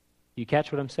 Do you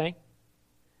catch what I'm saying?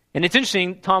 And it's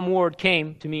interesting, Tom Ward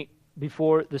came to me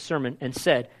before the sermon and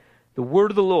said, the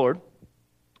word of the Lord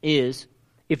is,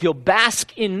 if you'll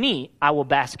bask in me, I will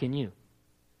bask in you.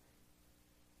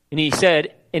 And he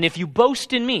said, and if you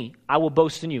boast in me, I will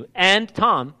boast in you. And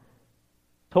Tom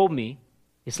told me,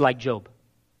 it's like Job.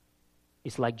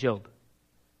 It's like Job.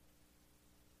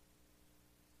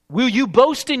 Will you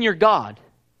boast in your God?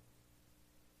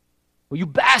 Will you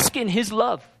bask in his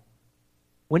love?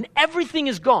 When everything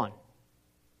is gone,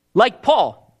 like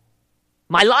Paul,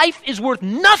 my life is worth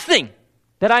nothing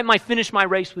that I might finish my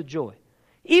race with joy.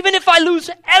 Even if I lose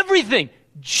everything,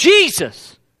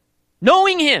 Jesus,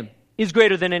 knowing him, is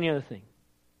greater than any other thing.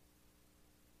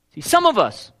 See, some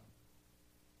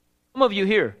of you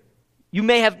here, you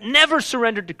may have never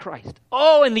surrendered to Christ.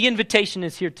 Oh, and the invitation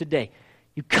is here today.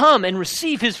 You come and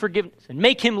receive his forgiveness and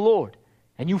make him Lord,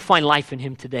 and you find life in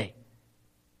him today.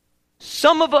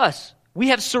 Some of us, we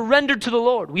have surrendered to the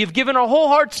Lord. We have given our whole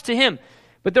hearts to him,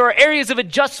 but there are areas of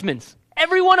adjustments.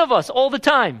 Every one of us, all the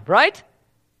time, right?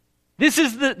 This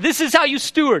is how you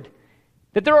steward.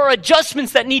 That there are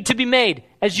adjustments that need to be made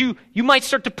as you might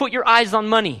start to put your eyes on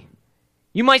money.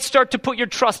 You might start to put your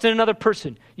trust in another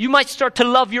person. You might start to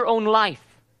love your own life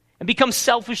and become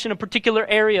selfish in a particular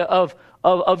area of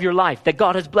your life that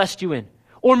God has blessed you in.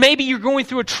 Or maybe you're going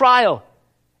through a trial.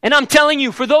 And I'm telling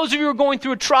you, for those of you who are going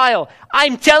through a trial,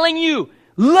 I'm telling you,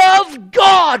 love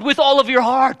God with all of your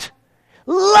heart.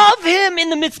 Love him in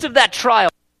the midst of that trial.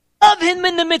 Love him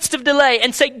in the midst of delay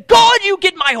and say, God, you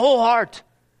get my whole heart.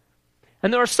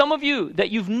 And there are some of you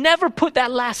that you've never put that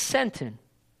last cent in.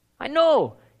 I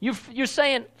know. You're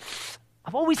saying,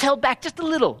 I've always held back just a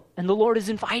little. And the Lord is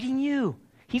inviting you.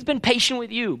 He's been patient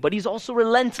with you, but he's also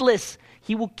relentless.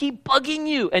 He will keep bugging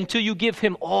you until you give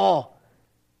him all.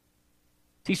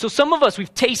 See, so some of us,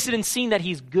 we've tasted and seen that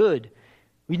he's good.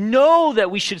 We know that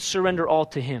we should surrender all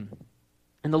to him.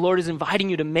 And the Lord is inviting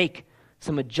you to make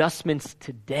some adjustments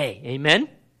today. Amen?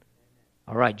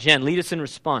 All right, Jen, lead us in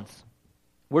response.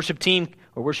 Worship team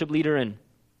or worship leader and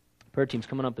prayer team's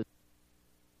coming up.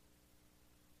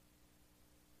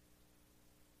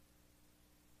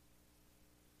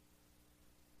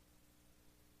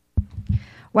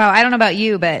 Wow, I don't know about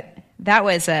you, but that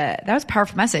was a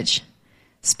powerful message.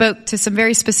 Spoke to some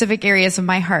very specific areas of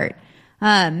my heart.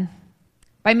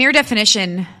 By mere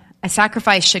definition, a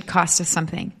sacrifice should cost us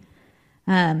something.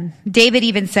 David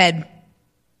even said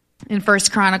in 1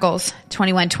 Chronicles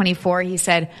 21:24, he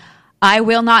said, I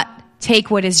will not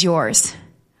take what is yours.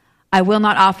 I will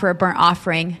not offer a burnt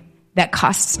offering that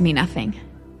costs me nothing.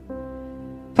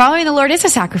 Following the Lord is a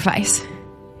sacrifice.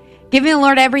 Giving the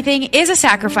Lord everything is a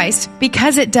sacrifice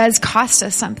because it does cost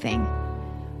us something.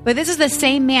 But this is the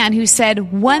same man who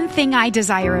said, one thing I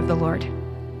desire of the Lord,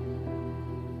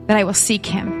 that I will seek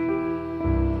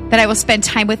him, that I will spend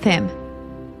time with him.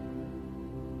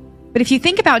 But if you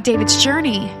think about David's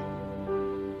journey,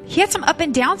 he had some up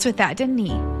and downs with that, didn't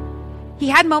he? He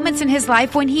had moments in his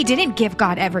life when he didn't give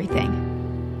God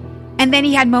everything. And then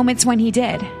he had moments when he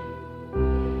did.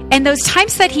 And those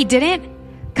times that he didn't,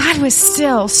 God was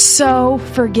still so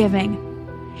forgiving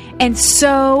and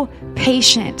so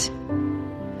patient.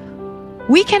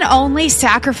 We can only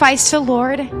sacrifice to the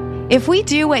Lord if we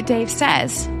do what Dave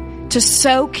says, to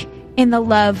soak in the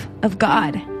love of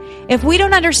God. If we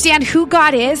don't understand who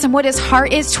God is and what his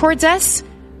heart is towards us,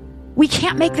 we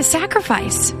can't make the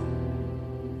sacrifice.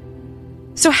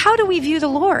 So how do we view the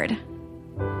Lord?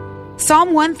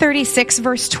 Psalm 136,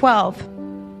 verse 12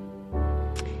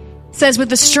 says,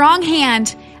 with a strong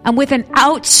hand and with an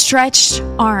outstretched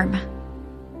arm.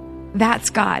 That's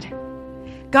God.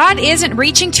 God isn't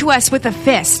reaching to us with a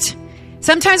fist.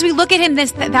 Sometimes we look at him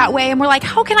that way and we're like,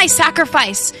 how can I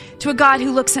sacrifice to a God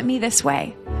who looks at me this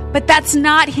way? But that's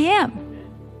not him.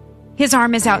 His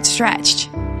arm is outstretched.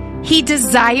 He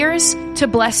desires to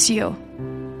bless you.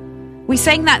 We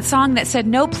sang that song that said,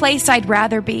 no place I'd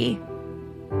rather be.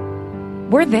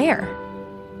 We're there.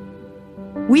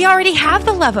 We already have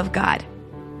the love of God.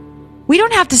 We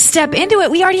don't have to step into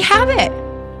it. We already have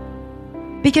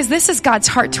it. Because this is God's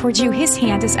heart towards you. His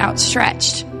hand is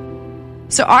outstretched.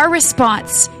 So our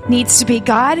response needs to be,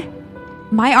 God,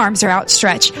 my arms are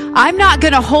outstretched. I'm not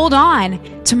going to hold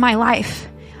on to my life.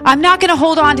 I'm not going to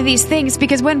hold on to these things,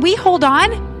 because when we hold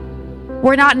on,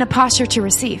 we're not in a posture to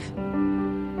receive.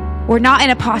 We're not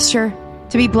in a posture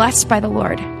to be blessed by the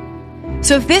Lord.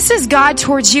 So if this is God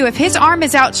towards you, if his arm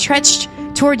is outstretched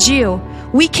towards you,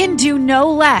 we can do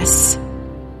no less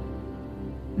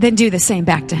than do the same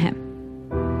back to him.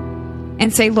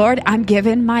 And say, Lord, I'm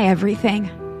giving my everything.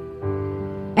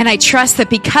 And I trust that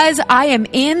because I am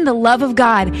in the love of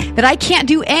God, that I can't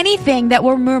do anything that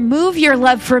will remove your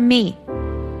love from me.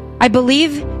 I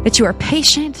believe that you are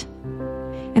patient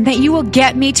and that you will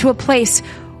get me to a place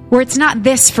where it's not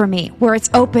this for me, where it's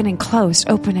open and closed,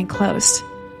 open and closed.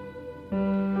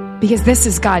 Because this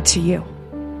is God to you.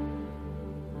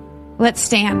 Let's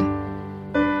stand.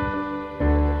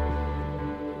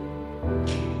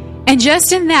 And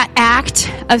just in that act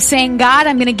of saying, God,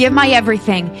 I'm going to give my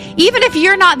everything, even if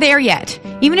you're not there yet,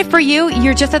 even if for you,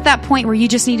 you're just at that point where you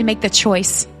just need to make the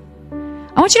choice.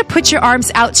 I want you to put your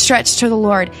arms outstretched to the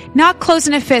Lord, not closed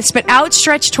in a fist, but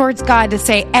outstretched towards God to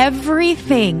say,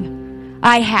 everything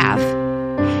I have,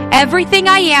 everything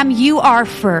I am, you are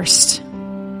first.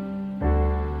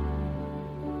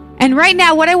 And right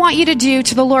now, what I want you to do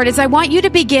to the Lord is I want you to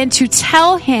begin to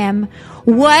tell him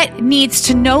what needs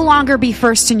to no longer be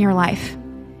first in your life.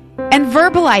 And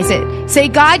verbalize it. Say,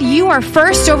 God, you are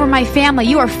first over my family.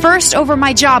 You are first over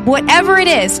my job. Whatever it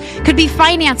is. Could be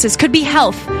finances, could be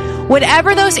health.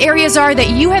 Whatever those areas are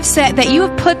that you have set, that you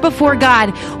have put before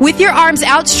God, with your arms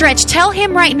outstretched, tell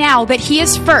him right now that he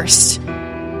is first.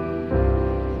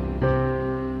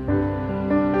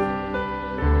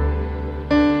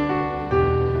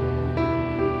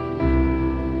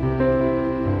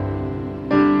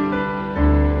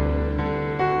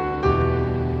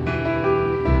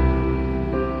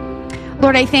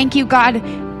 Lord, I thank you, God,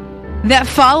 that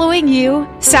following you,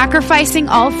 sacrificing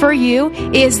all for you,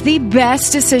 is the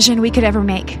best decision we could ever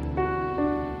make.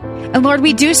 And Lord,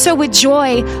 we do so with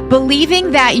joy,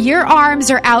 believing that your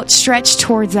arms are outstretched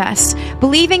towards us,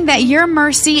 believing that your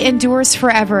mercy endures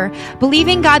forever,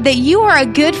 believing, God, that you are a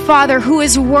good Father who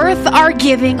is worth our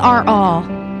giving our all.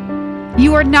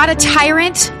 You are not a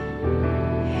tyrant.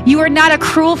 You are not a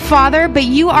cruel father, but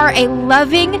you are a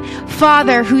loving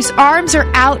Father whose arms are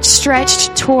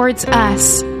outstretched towards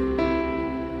us.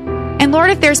 And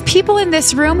Lord, if there's people in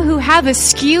this room who have a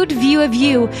skewed view of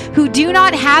you, who do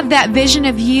not have that vision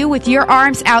of you with your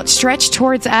arms outstretched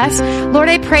towards us, Lord,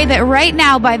 I pray that right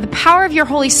now, by the power of your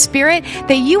Holy Spirit,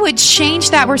 that you would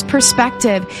change that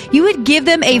perspective. You would give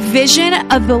them a vision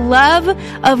of the love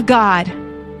of God,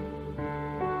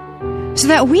 so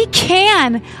that we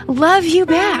can love you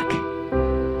back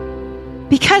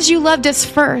because you loved us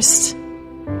first.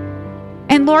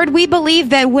 And Lord, we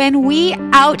believe that when we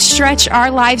outstretch our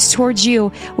lives towards you,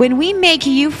 when we make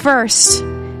you first,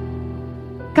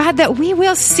 God, that we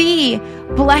will see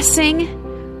blessing.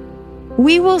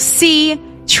 We will see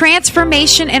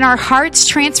transformation in our hearts,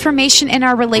 transformation in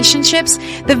our relationships.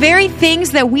 The very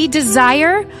things that we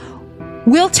desire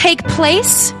will take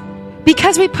place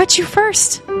because we put you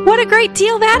first. What a great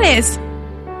deal that is.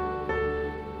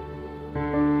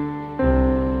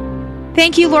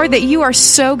 Thank you, Lord, that you are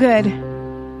so good.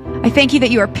 I thank you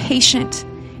that you are patient,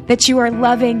 that you are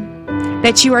loving,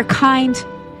 that you are kind,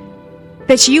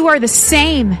 that you are the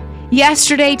same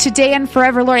yesterday, today, and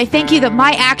forever. Lord, I thank you that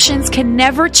my actions can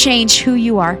never change who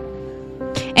you are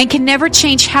and can never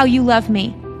change how you love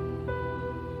me.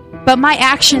 But my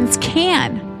actions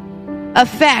can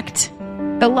affect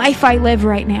the life I live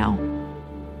right now.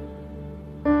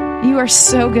 You are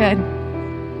so good.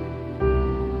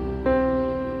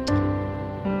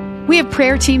 We have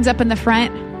prayer teams up in the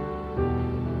front.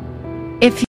 If